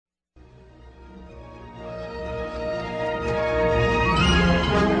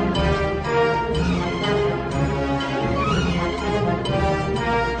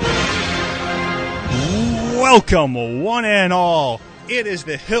Welcome, one and all. It is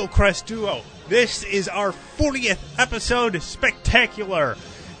the Hillcrest Duo. This is our 40th episode spectacular.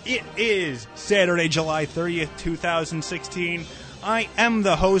 It is Saturday, July 30th, 2016. I am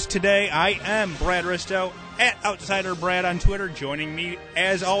the host today. I am Brad Risto, at Outsider Brad on Twitter. Joining me,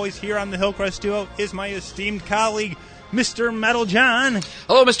 as always, here on the Hillcrest Duo is my esteemed colleague, Mr. Metal John.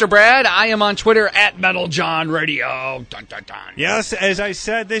 Hello, Mr. Brad. I am on Twitter at Metal John Radio. Dun, dun, dun. Yes, as I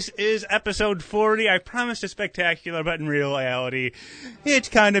said, this is episode 40. I promised a spectacular, but in reality, it's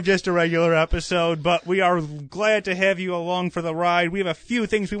kind of just a regular episode. But we are glad to have you along for the ride. We have a few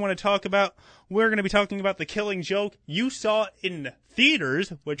things we want to talk about. We're going to be talking about The Killing Joke. You saw it in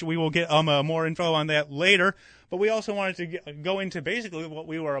theaters, which we will get more info on that later. But we also wanted to go into basically what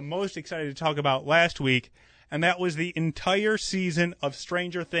we were most excited to talk about last week, and that was the entire season of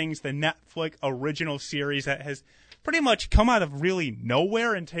Stranger Things, the Netflix original series that has pretty much come out of really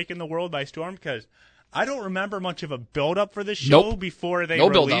nowhere and taken the world by storm, because I don't remember much of a build-up for this show before they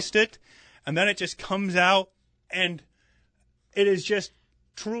released it. And then it just comes out, and it is just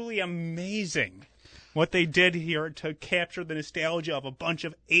truly amazing what they did here to capture the nostalgia of a bunch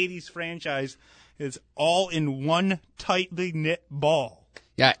of 80s franchise. It's all in one tightly knit ball.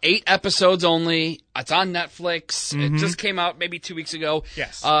 Yeah, 8 episodes only. It's on Netflix. Mm-hmm. It just came out maybe 2 weeks ago.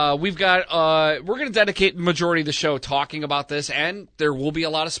 Yes. We're going to dedicate the majority of the show talking about this, and there will be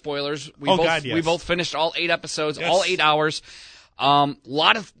a lot of spoilers. We both finished all 8 episodes, yes. All 8 hours.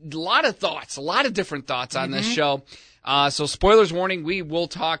 Lot of thoughts, a lot of different thoughts on this show. So spoilers warning, we will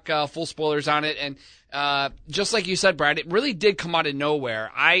talk full spoilers on it. And just like you said, Brad, it really did come out of nowhere.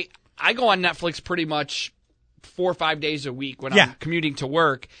 I go on Netflix pretty much 4 or 5 days a week when I'm commuting to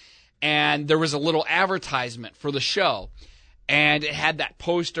work, and there was a little advertisement for the show, and it had that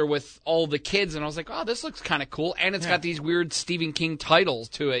poster with all the kids, and I was like, oh, this looks kind of cool, and it's got these weird Stephen King titles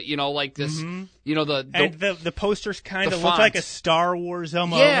to it, like this, the posters kind of look like a Star Wars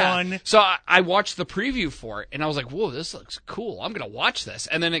one. So I watched the preview for it, and I was like, whoa, this looks cool. I'm going to watch this.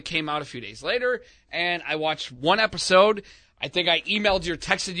 And then it came out a few days later, and I watched 1 episode. I think I emailed you or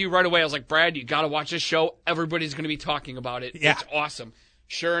texted you right away. I was like, Brad, you got to watch this show. Everybody's going to be talking about it. Yeah. It's awesome.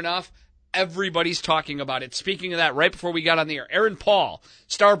 Sure enough, everybody's talking about it. Speaking of that, right before we got on the air, Aaron Paul,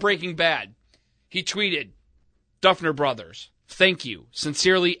 star Breaking Bad, he tweeted, Duffner Brothers, thank you.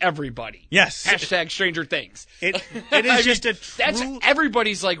 Sincerely, everybody. Yes. Hashtag Stranger Things. It is just a true... That's,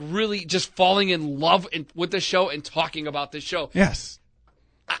 everybody's like really just falling in love with the show and talking about this show. Yes.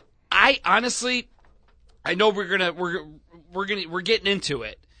 I honestly... I know we're getting into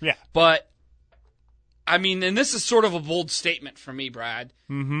it. Yeah. But I mean, and this is sort of a bold statement from me, Brad.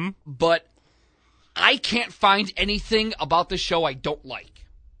 Mm-hmm. But I can't find anything about the show I don't like.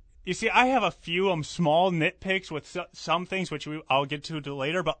 You see, I have a few small nitpicks with some things, which I'll get to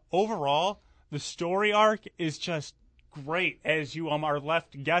later. But overall, the story arc is just great, as you are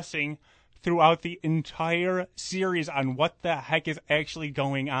left guessing throughout the entire series on what the heck is actually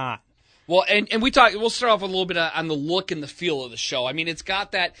going on. Well, and we'll start off with a little bit on the look and the feel of the show. I mean, it's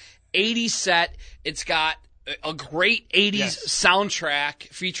got that 80s set. It's got a great 80s soundtrack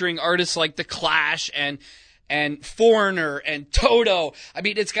featuring artists like The Clash and Foreigner and Toto. I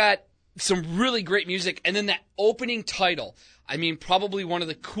mean, it's got some really great music. And then that opening title. I mean, probably one of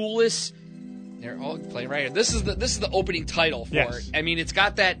the coolest. There, play right here. This is the opening title for it. I mean, it's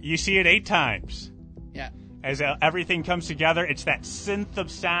got that. You see it 8 times. Yeah. As everything comes together, it's that synth of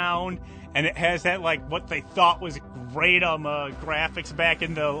sound, and it has that, like, what they thought was great graphics back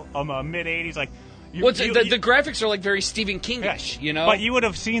in the mid-'80s. Like, the graphics are, like, very Stephen King-ish, But you would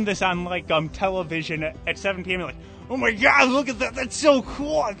have seen this on, like, television at 7 p.m. You're like, oh, my God, look at that. That's so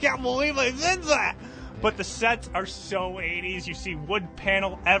cool. I can't believe I did that. But the sets are so 80s. You see wood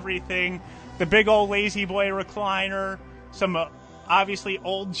panel everything, the big old Lazy Boy recliner, some obviously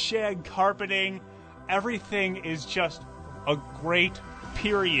old shag carpeting. Everything is just a great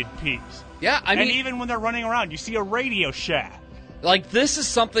period piece. Yeah, I mean... And even when they're running around, you see a Radio Shack. Like, this is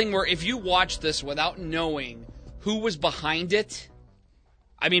something where if you watch this without knowing who was behind it...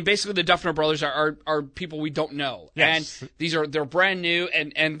 I mean, basically the Duffner Brothers are people we don't know. Yes. And they're brand new,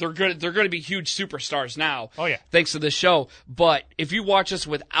 and they're going to be huge superstars now. Oh, yeah. Thanks to this show. But if you watch this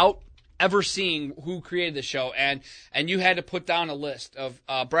without ever seeing who created the show, and you had to put down a list of,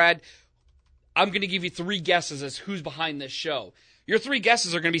 Brad... I'm going to give you 3 guesses as who's behind this show. Your 3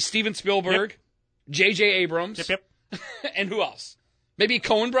 guesses are going to be Steven Spielberg, J.J. Abrams, and who else? Maybe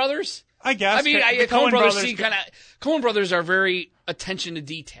Coen Brothers? I guess. I mean, Coen Brothers Coen Brothers are very attention to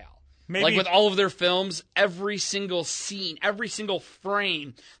detail. Maybe. Like with all of their films, every single scene, every single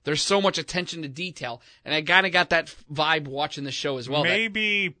frame, there's so much attention to detail. And I kind of got that vibe watching the show as well.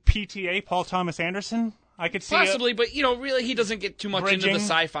 Maybe PTA, Paul Thomas Anderson? I could see possibly, but really he doesn't get too much into the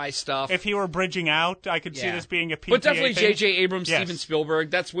sci-fi stuff. If he were bridging out, I could see this being a PTA But definitely thing. J.J. Abrams, Steven Spielberg,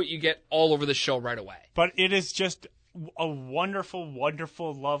 that's what you get all over the show right away. But it is just a wonderful,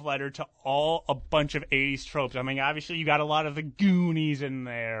 wonderful love letter to a bunch of 80s tropes. I mean, obviously you got a lot of the Goonies in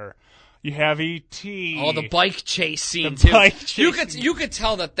there. You have E.T. Oh, the bike chase scene, too. You could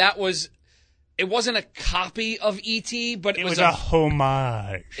tell that was... It wasn't a copy of E.T., but it was a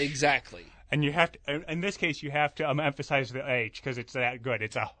homage. Exactly. And you have to, in this case, you have to emphasize the H because it's that good.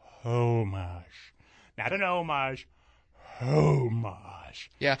 It's a homage. Not an homage.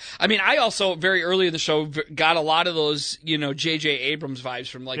 Homage. Yeah. I mean, I also, very early in the show, got a lot of those, J.J. Abrams vibes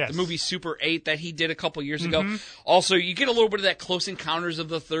from, the movie Super 8 that he did a couple years ago. Also, you get a little bit of that Close Encounters of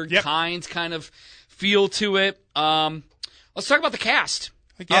the Third Kind kind of feel to it. Let's talk about the cast.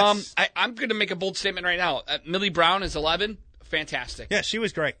 Yes. I'm going to make a bold statement right now. Millie Brown is 11. Fantastic. Yeah, she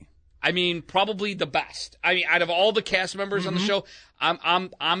was great. I mean, probably the best. I mean, out of all the cast members on the show,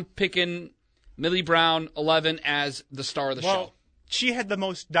 I'm picking Millie Brown 11 as the star of the show. She had the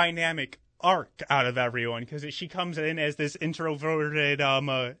most dynamic arc out of everyone because she comes in as this introverted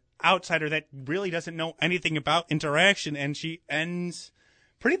outsider that really doesn't know anything about interaction, and she ends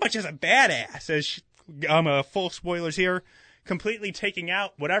pretty much as a badass. As full spoilers here, completely taking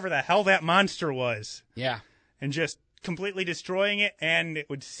out whatever the hell that monster was. Yeah, and just completely destroying it, and it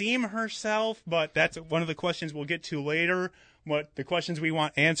would seem herself, but that's one of the questions we'll get to later. What the questions we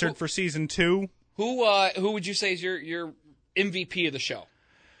want answered for season 2. Who would you say is your MVP of the show?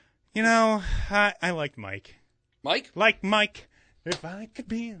 I like Mike. Mike? Like Mike. If I could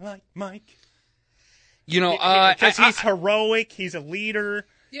be like Mike. Because he's heroic. He's a leader.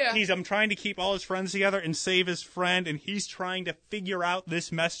 Yeah. He's trying to keep all his friends together and save his friend, and he's trying to figure out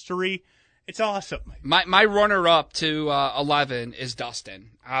this mystery. It's awesome. My runner-up to 11 is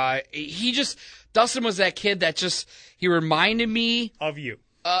Dustin. Dustin was that kid that he reminded me... Of you.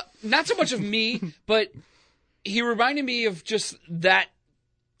 Not so much of me, but he reminded me of just that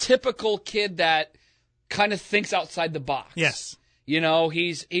typical kid that kind of thinks outside the box. Yes.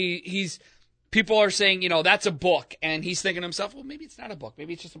 He's people are saying, that's a book, and he's thinking to himself, well, maybe it's not a book.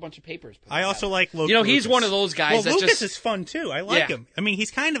 Maybe it's just a bunch of papers. I also like Lucas. He's one of those guys Lucas is fun, too. I like him. I mean,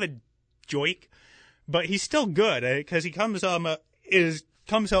 he's kind of a joke, but he's still good because he comes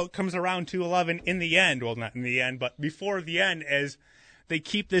around to 11 in the end. Well, not in the end, but before the end, as they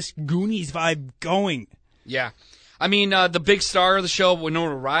keep this Goonies vibe going. Yeah. I mean, the big star of the show,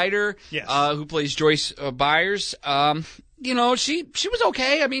 Winona Ryder, who plays Joyce Byers, she was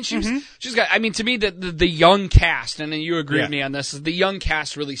okay. I mean, she's got. I mean, to me, the young cast, and then you agree with me on this, is the young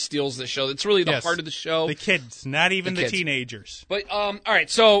cast really steals the show. It's really the heart of the show. The kids, not even the teenagers. But all right,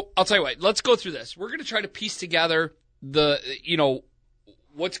 so I'll tell you what. Let's go through this. We're going to try to piece together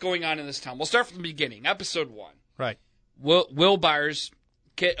what's going on in this town. We'll start from the beginning. Episode 1. Right. Will Byers.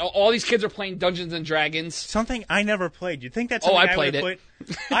 All these kids are playing Dungeons and Dragons. Something I never played. You'd think that's something I played it.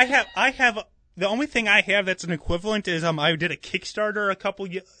 I have. The only thing I have that's an equivalent is I did a Kickstarter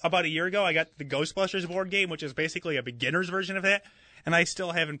about a year ago. I got the Ghostbusters board game, which is basically a beginner's version of that, and I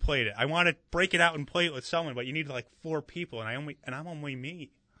still haven't played it. I want to break it out and play it with someone, but you need 4 people, and I'm only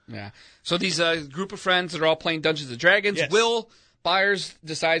me. Yeah. So these group of friends that are all playing Dungeons and Dragons. Yes. Will Byers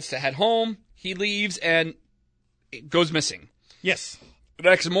decides to head home. He leaves and goes missing. Yes. The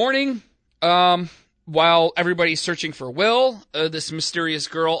next morning, while everybody's searching for Will, this mysterious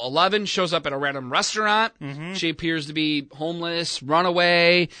girl, 11, shows up at a random restaurant. Mm-hmm. She appears to be homeless,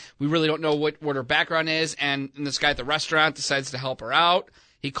 runaway. We really don't know what her background is. And this guy at the restaurant decides to help her out.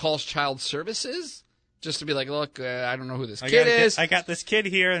 He calls child services just to be like, look, I don't know who this kid is. I got this kid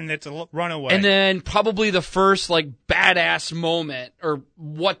here, and it's a runaway. And then probably the first badass moment, or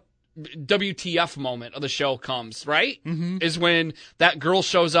what WTF moment of the show comes, right? Mm-hmm. Is when that girl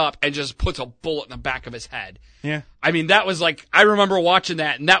shows up and just puts a bullet in the back of his head. Yeah. I mean, that was I remember watching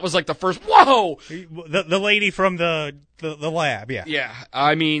that, and that was the first, whoa! The lady from the lab, yeah. Yeah.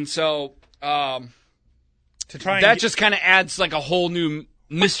 I mean, so, to try that just kind of adds a whole new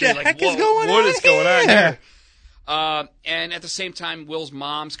mystery. What the heck is going on? What is going on here? And at the same time, Will's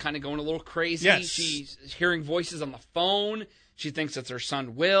mom's kind of going a little crazy. Yes. She's hearing voices on the phone. She thinks it's her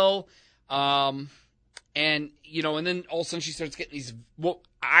son, Will. And then all of a sudden she starts getting these, what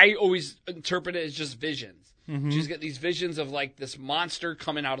I always interpret it as just visions. Mm-hmm. She's getting these visions of this monster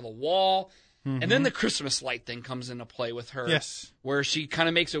coming out of the wall. Mm-hmm. And then the Christmas light thing comes into play with her. Yes. Where she kind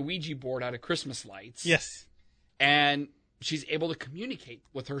of makes a Ouija board out of Christmas lights. Yes. And she's able to communicate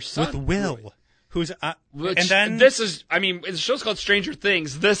with her son. With Will. and then this is, I mean, the show's called Stranger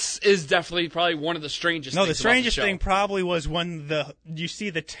Things. This is definitely probably one of the strangest. No, things the strangest about the show. thing probably was when you see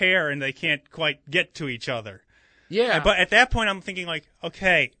the tear and they can't quite get to each other. Yeah, but at that point, I'm thinking like,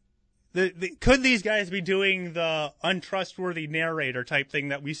 okay, could these guys be doing the untrustworthy narrator type thing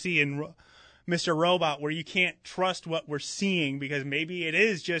that we see in Mr. Robot, where you can't trust what we're seeing because maybe it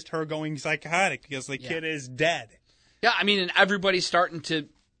is just her going psychotic because the kid is dead. Yeah, I mean, and everybody's starting to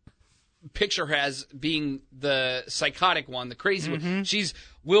picture her as being the psychotic one, the crazy one. She's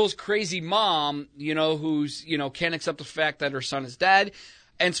Will's crazy mom, who's, can't accept the fact that her son is dead.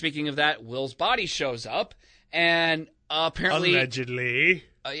 And speaking of that, Will's body shows up, and apparently... Allegedly.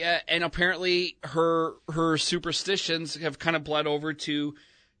 And apparently her superstitions have kind of bled over to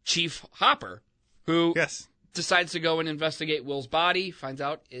Chief Hopper, who decides to go and investigate Will's body, finds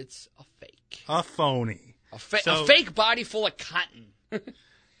out it's a fake. A phony. A fake body full of cotton.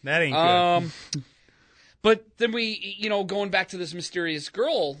 That ain't good. But then we, going back to this mysterious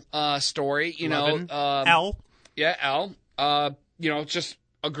girl story, Elle. Yeah, Elle. Just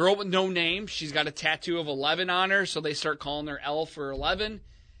a girl with no name. She's got a tattoo of 11 on her, so they start calling her Elle for 11.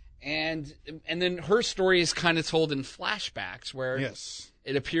 And then her story is kind of told in flashbacks where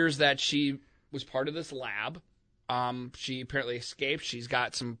it appears that she was part of this lab. She apparently escaped. She's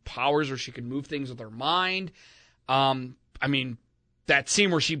got some powers where she can move things with her mind. I mean, that scene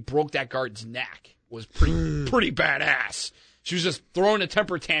where she broke that guard's neck was pretty badass. She was just throwing a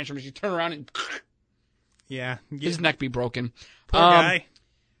temper tantrum. She turned around and his neck be broken. Poor guy.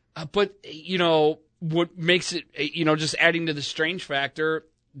 But, what makes it, just adding to the strange factor,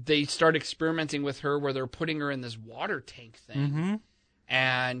 they start experimenting with her where they're putting her in this water tank thing.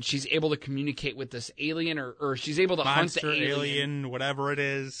 And she's able to communicate with this alien, or she's able to hunt the alien, whatever it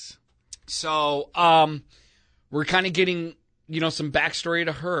is. So, we're kind of getting, some backstory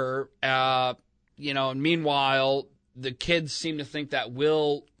to her. And meanwhile, the kids seem to think that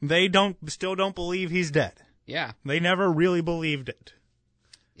Will... They still don't believe he's dead. Yeah. They never really believed it.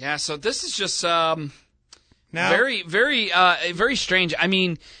 Yeah, so this is just very, very, very strange. I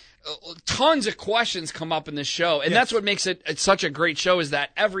mean, tons of questions come up in this show, and that's what makes it such a great show, is that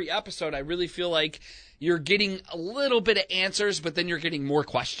every episode I really feel like you're getting a little bit of answers, but then you're getting more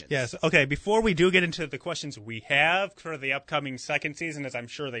questions. Yes. Okay, before we do get into the questions we have for the upcoming second season, as I'm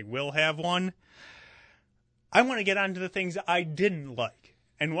sure they will have one, I want to get on to the things I didn't like.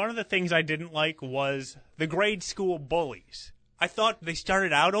 And one of the things I didn't like was the grade school bullies. I thought they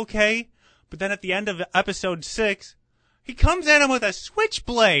started out okay, but then at the end of episode 6, he comes at him with a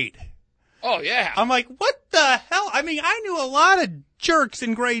switchblade. Oh, yeah. I'm like, what the hell? I mean, I knew a lot of jerks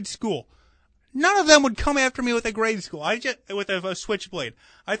in grade school. None of them would come after me with a switchblade.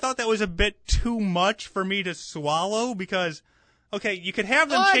 I thought that was a bit too much for me to swallow because, okay, you could have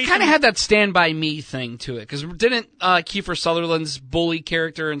them chase. It kind of had that Stand By Me thing to it, because didn't Kiefer Sutherland's bully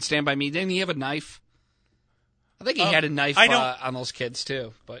character in Stand By Me, didn't he have a knife? I think he had a knife on those kids,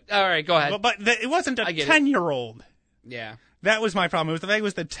 too. But, all right, go ahead. But it wasn't a 10-year-old. Yeah. That was my problem. It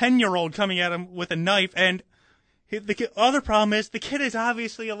was the 10-year-old coming at him with a knife. And the other problem is the kid is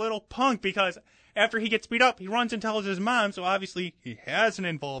obviously a little punk because after he gets beat up, he runs and tells his mom. So obviously he has an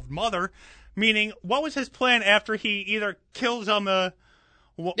involved mother. Meaning, what was his plan after he either kills him? Was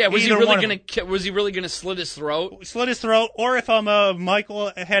he really gonna slit his throat? Slit his throat, or if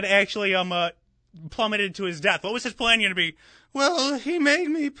Michael had actually plummeted to his death. What was his plan going to be? Well, he made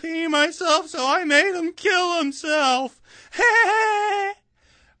me pee myself, so I made him kill himself.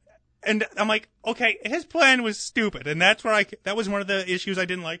 And I'm like, okay, his plan was stupid, and that was one of the issues I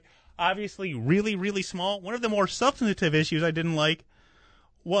didn't like. Obviously, really, really small. One of the more substantive issues I didn't like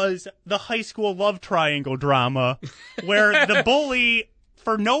was the high school love triangle drama, where the bully,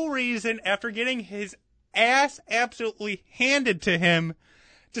 for no reason, after getting his ass absolutely handed to him,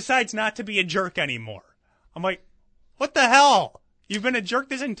 decides not to be a jerk anymore. I'm like, what the hell? You've been a jerk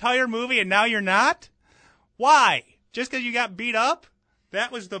this entire movie and now you're not? Why? Just because you got beat up? That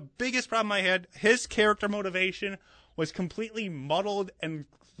was the biggest problem I had. His character motivation was completely muddled and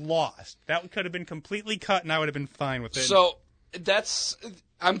lost. That could have been completely cut and I would have been fine with it. So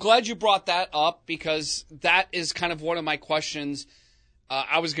I'm glad you brought that up, because that is kind of one of my questions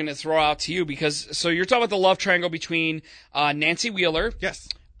I was going to throw out to you, so you're talking about the love triangle between Nancy Wheeler. Yes.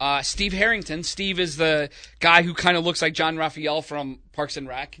 Steve Harrington. Steve is the guy who kind of looks like John Raphael from Parks and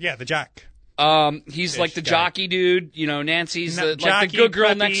Rec. Yeah, the jock. He's like the jockey dude. Nancy's the good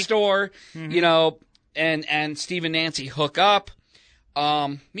girl preppy. next door. And Steve and Nancy hook up.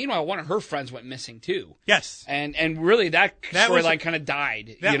 Meanwhile, one of her friends went missing too. Yes. And really that storyline kind of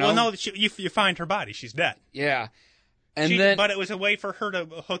died. Well, no, you find her body. She's dead. Yeah. But it was a way for her to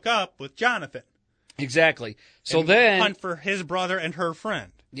hook up with Jonathan. Exactly. So and then hunt for his brother and her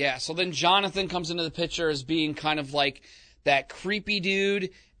friend. Yeah, so then Jonathan comes into the picture as being kind of like that creepy dude,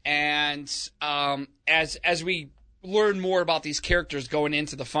 and as we learn more about these characters going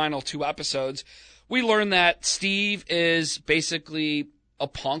into the final 2 episodes, we learn that Steve is basically a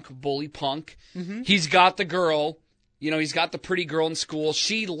punk, bully punk. Mm-hmm. He's got the girl, he's got the pretty girl in school.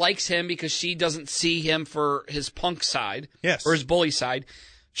 She likes him because she doesn't see him for his punk side, yes, or his bully side.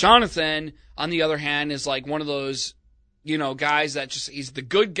 Jonathan, on the other hand, is like one of those, guys that he's the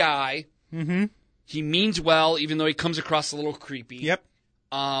good guy. Mm-hmm. He means well, even though he comes across a little creepy. Yep.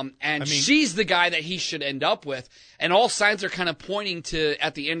 She's the guy that he should end up with. And all signs are kind of pointing to,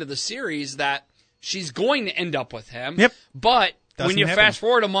 at the end of the series, that she's going to end up with him. Yep. But Doesn't when you happen. fast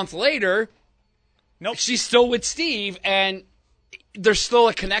forward a month later, nope, she's still with Steve, and there's still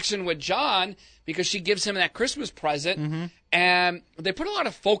a connection with John because she gives him that Christmas present. Mm-hmm. And they put a lot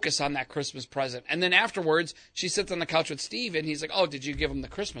of focus on that Christmas present. And then afterwards, she sits on the couch with Steve, and he's like, "Oh, did you give him the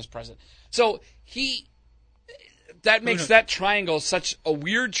Christmas present?" So that makes that triangle such a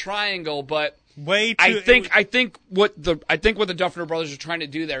weird triangle. But I think what the Duffer Brothers are trying to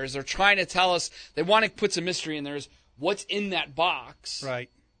do there is they're trying to tell us, they want to put some mystery in there, is what's in that box, right?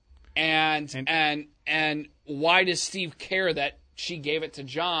 And why does Steve care that she gave it to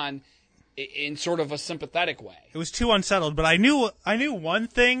John in sort of a sympathetic way? It was too unsettled, but I knew one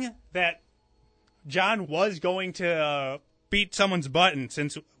thing, that John was going to beat someone's butt, and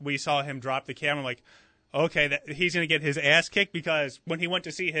since we saw him drop the camera, like, okay, that he's going to get his ass kicked, because when he went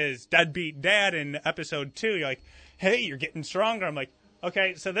to see his deadbeat dad in episode 2, you're like, hey, you're getting stronger. I'm like,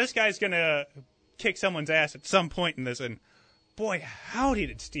 okay, so this guy's going to kick someone's ass at some point in this, and boy, howdy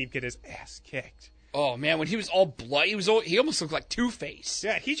did Steve get his ass kicked. Oh, man, when he was all bloody, he almost looked like Two-Face.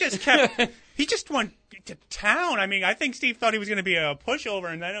 Yeah, he just went to town. I mean, I think Steve thought he was going to be a pushover,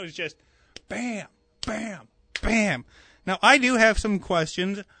 and then it was just bam, bam, bam. Now, I do have some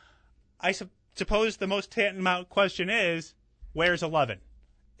questions. I suppose the most tantamount question is, where's 11?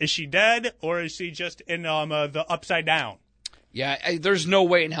 Is she dead, or is she just in the Upside Down? Yeah, there's no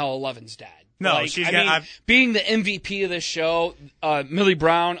way in hell 11's dead. No, being the MVP of this show, Millie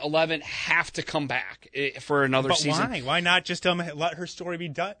Brown, 11 have to come back for another season. Why? Why not just let her story be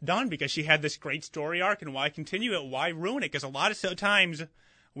done? Because she had this great story arc, and why continue it? Why ruin it? Because a lot of times,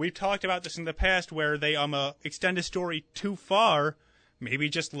 we've talked about this in the past, where they extend a story too far. Maybe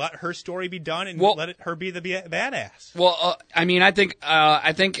just let her story be done and let her be the badass. Well, I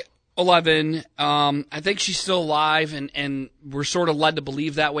think 11, I think she's still alive, and we're sort of led to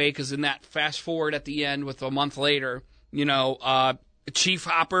believe that way, because in that fast forward at the end with a month later, Chief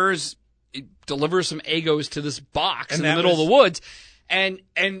Hoppers delivers some Eggos to this box in the middle of the woods, and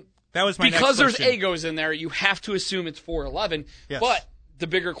that was my because next there's Eggos in there, you have to assume it's for 11. Yes. But the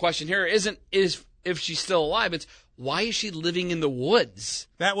bigger question here is if she's still alive, it's why is she living in the woods?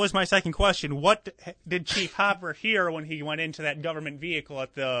 That was my second question. What did Chief Hopper hear when he went into that government vehicle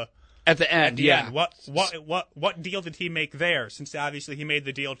at the end? What deal did he make there? Since obviously he made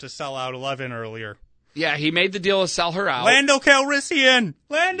the deal to sell out 11 earlier. Yeah, he made the deal to sell her out. Lando Calrissian.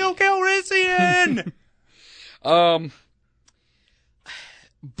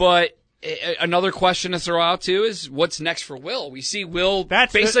 But another question to throw out too is what's next for Will? We see Will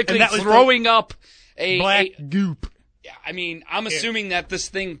basically throwing up black goop. Yeah, I mean, I'm assuming that this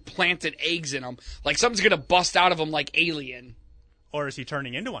thing planted eggs in him. Like something's gonna bust out of him like Alien. Or is he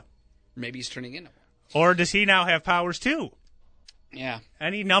turning into one? Maybe he's turning into one. Or does he now have powers too? Yeah.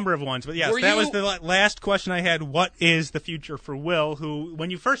 Any number of ones. But yes, that was the last question I had. What is the future for Will, who,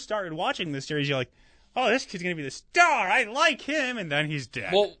 when you first started watching this series, you're like, oh, this kid's going to be the star. I like him. And then he's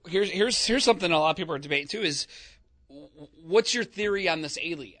dead. Well, here's something a lot of people are debating too is, what's your theory on this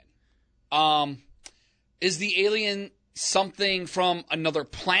alien? Is the alien something from another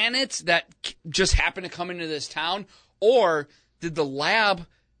planet that just happened to come into this town? Or did the lab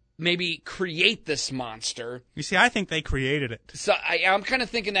maybe create this monster? You see, I think they created it. So I'm kind of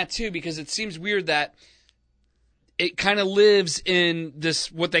thinking that too, because it seems weird that it kind of lives in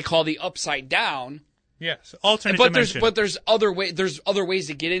this, what they call the Upside Down. Yes, alternate dimension. There's other ways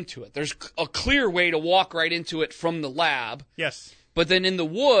to get into it. There's a clear way to walk right into it from the lab. Yes. But then in the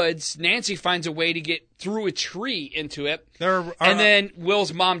woods, Nancy finds a way to get through a tree into it. And then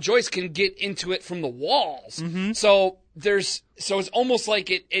Will's mom, Joyce, can get into it from the walls. Mm-hmm. So it's almost like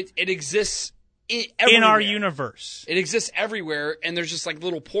it exists everywhere. In our universe. It exists everywhere, and there's just like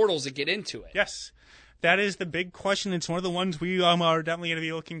little portals that get into it. Yes. That is the big question. It's one of the ones we are definitely going to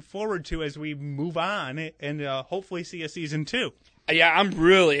be looking forward to as we move on and hopefully see a season 2. Yeah, I'm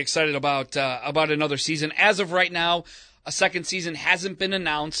really excited about another season. As of right now, a second season hasn't been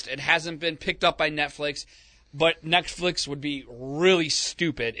announced. It hasn't been picked up by Netflix. But Netflix would be really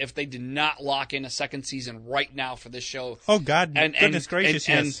stupid if they did not lock in a second season right now for this show. Oh, God. Goodness gracious,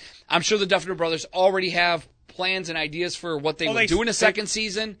 yes. And I'm sure the Duffer Brothers already have plans and ideas for what they would do in a second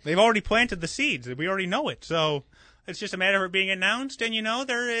season. They've already planted the seeds. We already know it. So it's just a matter of it being announced. And,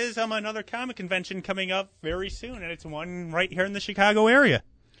 there is another comic convention coming up very soon, and it's one right here in the Chicago area.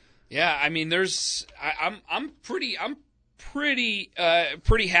 Yeah, I mean, I'm pretty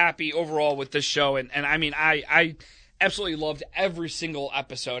happy overall with this show, and I mean, I absolutely loved every single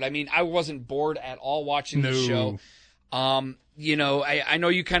episode. I mean, I wasn't bored at all watching this show. I know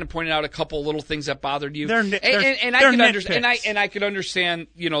you kind of pointed out a couple little things that bothered you, and I could understand,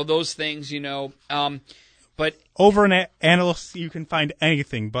 those things, but over an analyst, you can find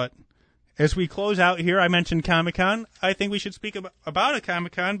anything. But as we close out here, I mentioned Comic-Con. I think we should speak about a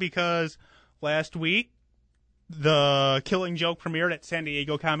Comic-Con because last week the Killing Joke premiered at San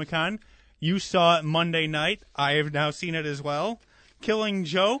Diego Comic-Con. You saw it Monday night. I have now seen it as well. Killing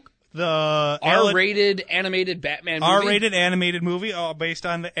Joke, the R-rated animated Batman movie. R-rated animated movie based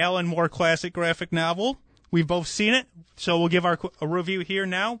on the Alan Moore classic graphic novel. We've both seen it, so we'll give a review here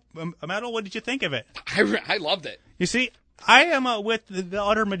now. Metal, what did you think of it? I loved it. You see, I am with the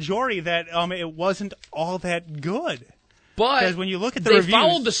utter majority that it wasn't all that good. But because when you look at the reviews, they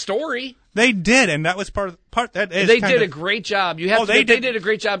followed the story. They did, and that was part that is. They did a great job. They did a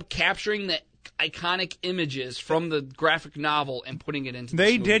great job capturing the iconic images from the graphic novel and putting it into.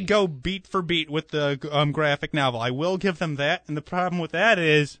 They did go beat for beat with the graphic novel. I will give them that. And the problem with that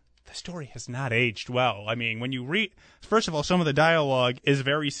is the story has not aged well. I mean, when you read, first of all, some of the dialogue is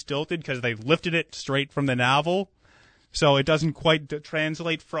very stilted because they lifted it straight from the novel, so it doesn't quite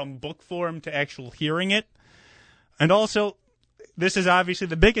translate from book form to actual hearing it. And also, this is obviously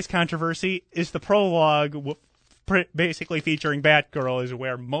the biggest controversy, is the prologue basically featuring Batgirl is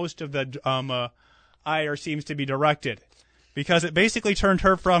where most of the ire seems to be directed. Because it basically turned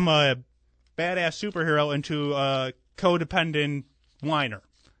her from a badass superhero into a codependent whiner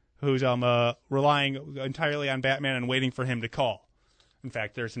who's relying entirely on Batman and waiting for him to call. In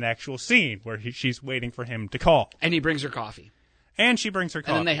fact, there's an actual scene where she's waiting for him to call. And he brings her coffee. And she brings her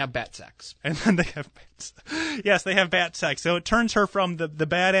coffee. And then they have bat sex. Yes, they have bat sex. So it turns her from the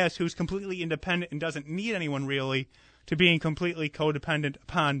badass who's completely independent and doesn't need anyone really to being completely codependent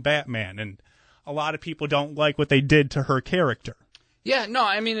upon Batman. And a lot of people don't like what they did to her character. Yeah, no,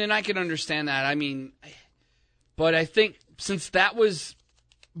 I mean, and I can understand that. I mean, but I think since that was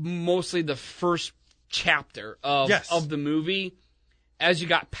mostly the first chapter of the movie, as you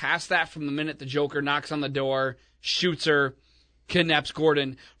got past that, from the minute the Joker knocks on the door, shoots her, kidnaps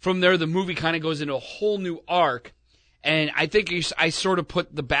Gordon, from there the movie kind of goes into a whole new arc. And I think I sort of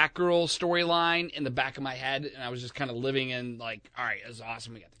put the Batgirl storyline in the back of my head, and I was just kind of living in like, all right, this is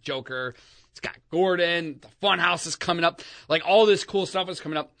awesome. We got the Joker, it's got Gordon, the Funhouse is coming up, like all this cool stuff is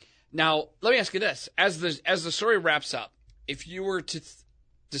coming up. Now, let me ask you this: as the story wraps up, if you were to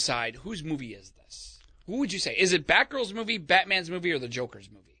decide whose movie is this, who would you say? Is it Batgirl's movie, Batman's movie, or the Joker's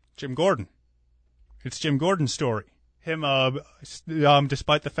movie? Jim Gordon. It's Jim Gordon's story. Him,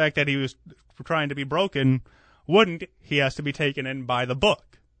 despite the fact that he was trying to be broken, he has to be taken in by the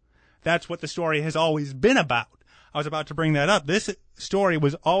book. That's what the story has always been about. I was about to bring that up. This story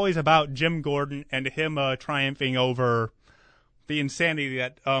was always about Jim Gordon and him triumphing over the insanity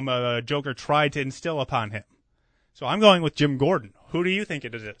that Joker tried to instill upon him. So I'm going with Jim Gordon. Who do you think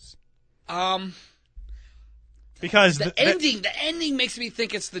it is? Because the ending makes me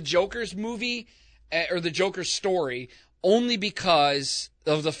think it's the Joker's movie or the Joker's story, only because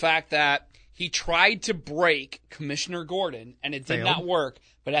of the fact that he tried to break Commissioner Gordon and it did not work,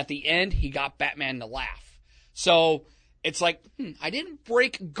 but at the end he got Batman to laugh. So it's like, I didn't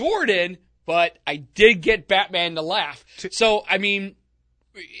break Gordon, but I did get Batman to laugh. So, I mean,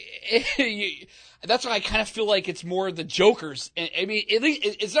 that's why I kind of feel like it's more the Joker's. I mean, at least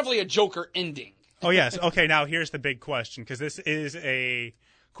it's definitely a Joker ending. Oh, yes. Okay, now here's the big question, because this is a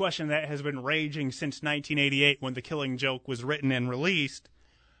question that has been raging since 1988 when The Killing Joke was written and released.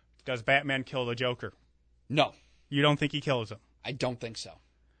 Does Batman kill the Joker? No. You don't think he kills him? I don't think so.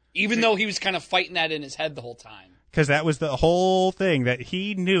 Even though he was kind of fighting that in his head the whole time. Because that was the whole thing, that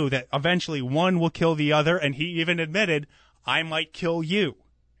he knew that eventually one will kill the other, and he even admitted, I might kill you.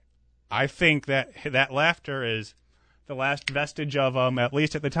 I think that laughter is the last vestige of, at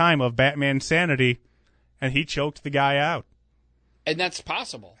least at the time, of Batman's sanity, and he choked the guy out. And that's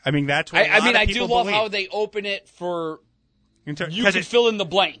possible. I mean, that's what I do love how they open it for you can fill in the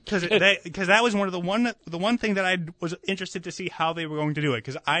blank. Because that was the one thing that I was interested to see how they were going to do it.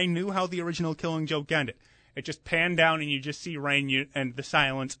 Because I knew how the original Killing Joke ended. It just panned down and you just see rain and the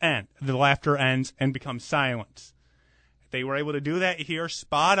silence end. The laughter ends and becomes silence. They were able to do that here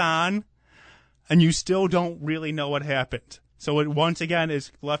spot on, and you still don't really know what happened. So it once again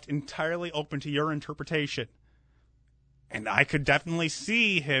is left entirely open to your interpretation. And I could definitely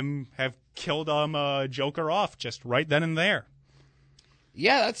see him have killed Joker off just right then and there.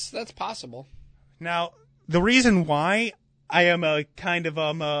 Yeah, that's possible. Now, the reason why I am kind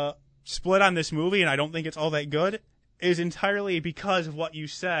of split on this movie, and I don't think it's all that good, is entirely because of what you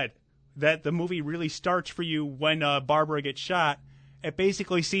said. That the movie really starts for you when Barbara gets shot. It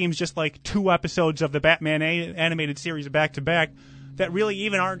basically seems just like 2 episodes of the Batman animated series back to back that really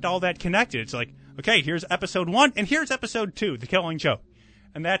even aren't all that connected. It's like, okay, here's episode 1 and here's episode 2, The Killing Joke.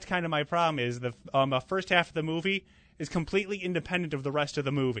 And that's kind of my problem is the first half of the movie is completely independent of the rest of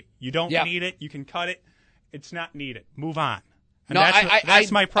the movie. You don't need it. You can cut it. It's not needed. Move on. And that's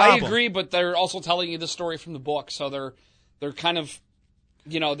my problem. I agree, but they're also telling you the story from the book, so they're kind of...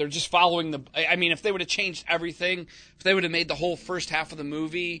 they're just following the... I mean, if they would have changed everything, if they would have made the whole first half of the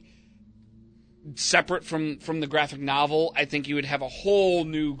movie separate from the graphic novel, I think you would have a whole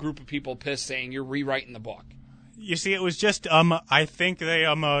new group of people pissed saying you're rewriting the book. You see, it was just... I think they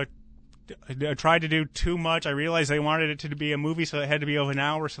tried to do too much. I realized they wanted it to be a movie, so it had to be over an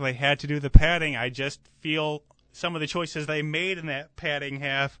hour, so they had to do the padding. I just feel some of the choices they made in that padding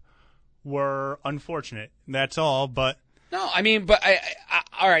half were unfortunate. That's all, but... No, I mean, but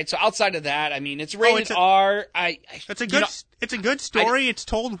all right. So outside of that, I mean, it's rated R. It's a good story. It's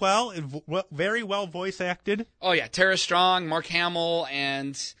told well, very well voice acted. Oh yeah, Tara Strong, Mark Hamill,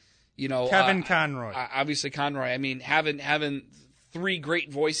 and Kevin Conroy. Obviously Conroy. I mean, having 3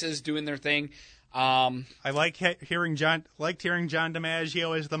 great voices doing their thing. I like hearing John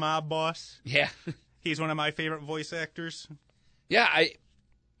DiMaggio as the mob boss. Yeah, he's one of my favorite voice actors. Yeah,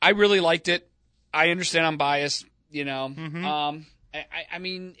 I really liked it. I understand I'm biased. Mm-hmm. I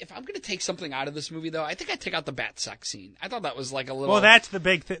mean, if I'm going to take something out of this movie, though, I think I'd take out the bat sex scene. I thought that was like a little... Well, that's the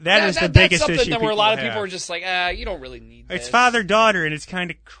big thing. That's the biggest issue. That's something where a lot of people are just like, you don't really need this. It's father-daughter, and it's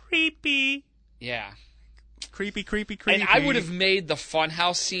kind of creepy. Yeah. Creepy. And I would have made the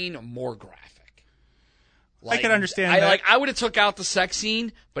funhouse scene more graphic. I could understand that. I would have took out the sex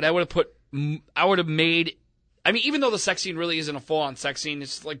scene, but I would have made... I mean, even though the sex scene really isn't a full-on sex scene,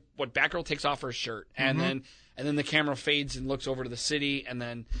 it's like what Batgirl takes off her shirt, and then the camera fades and looks over to the city, and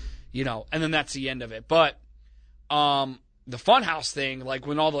then that's the end of it. But the funhouse thing, like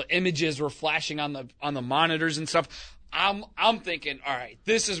when all the images were flashing on the monitors and stuff, I'm thinking, all right,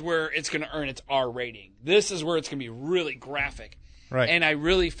 this is where it's going to earn its R rating. This is where it's going to be really graphic. Right. And I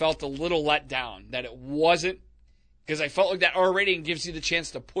really felt a little let down that it wasn't, because I felt like that R rating gives you the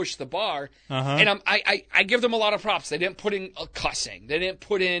chance to push the bar. And I give them a lot of props. They didn't put in cussing. They didn't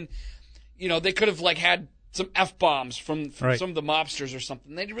put in, they could have had some F-bombs from some of the mobsters or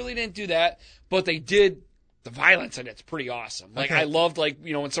something. They really didn't do that, but they did. The violence in it's pretty awesome. I loved,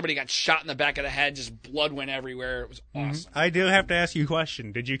 when somebody got shot in the back of the head, just blood went everywhere. It was awesome. I do have to ask you a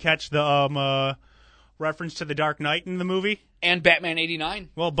question. Did you catch the reference to The Dark Knight in the movie? And Batman 89?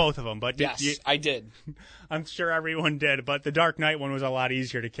 Well, both of them. But yes, I did. I'm sure everyone did, but the Dark Knight one was a lot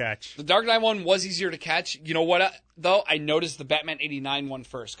easier to catch. The Dark Knight one was easier to catch. You know what, though? I noticed the Batman 89 one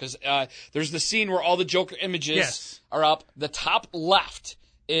first, because there's the scene where all the Joker images are up. The top left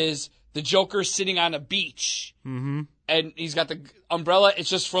is the Joker sitting on a beach. Mm-hmm. And he's got the umbrella. It's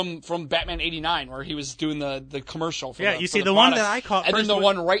just from Batman 89, where he was doing the commercial. You see, the one that I caught first. And then the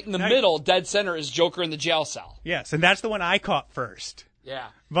one right in the middle, dead center, is Joker in the jail cell. Yes, and that's the one I caught first. Yeah.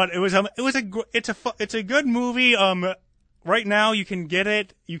 But it's a good movie. Right now you can get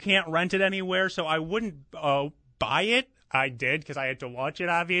it. You can't rent it anywhere, so I wouldn't buy it. I did because I had to watch it,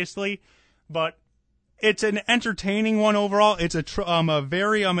 obviously. But it's an entertaining one overall. It's a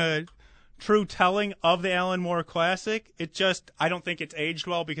very true telling of the Alan Moore classic. It just, I don't think it's aged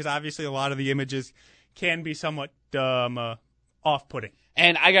well because obviously a lot of the images can be somewhat off-putting.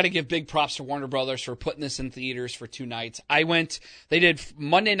 And I got to give big props to Warner Brothers for putting this in theaters for 2 nights. They did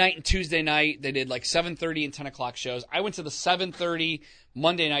Monday night and Tuesday night. They did 7:30 and 10 o'clock shows. I went to the 7:30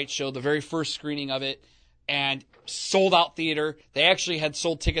 Monday night show, the very first screening of it, and sold out theater. They actually had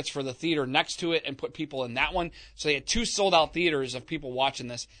sold tickets for the theater next to it and put people in that one. So they had 2 sold out theaters of people watching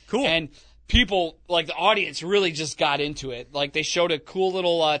this. Cool. And people, the audience really just got into it. They showed a cool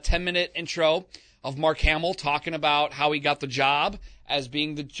little 10-minute intro of Mark Hamill talking about how he got the job as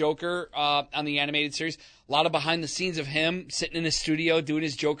being the Joker on the animated series. A lot of behind the scenes of him sitting in his studio doing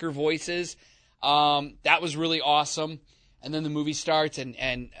his Joker voices. That was really awesome. And then the movie starts, and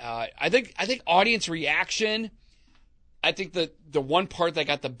I think audience reaction I think the one part that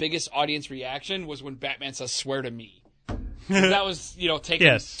got the biggest audience reaction was when Batman says, "Swear to me." That was,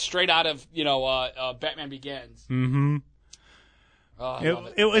 taken straight out of, Batman Begins. Mm-hmm.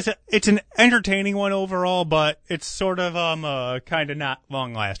 It's an entertaining one overall, but it's sort of kind of not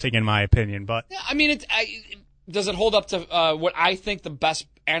long lasting in my opinion. But yeah, I mean, does it hold up to what I think the best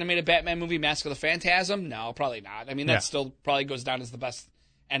animated Batman movie, Mask of the Phantasm? No, probably not. I mean, that still probably goes down as the best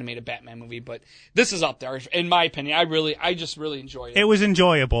animated Batman movie, but this is up there in my opinion. I just really enjoyed it. It was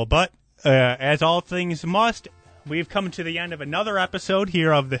enjoyable, but as all things must, we've come to the end of another episode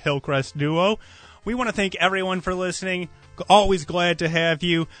here of the Hillcrest Duo. We want to thank everyone for listening. Always glad to have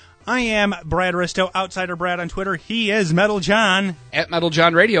you. I am Brad Risto, Outsider Brad on Twitter. He is Metal John. At Metal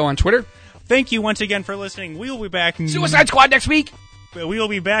John Radio on Twitter. Thank you once again for listening. We will be back. Suicide Squad next week. We will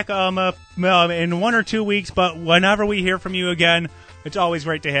be back in 1 or 2 weeks, but whenever we hear from you again, it's always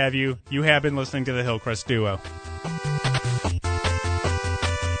great to have you. You have been listening to the Hillcrest Duo.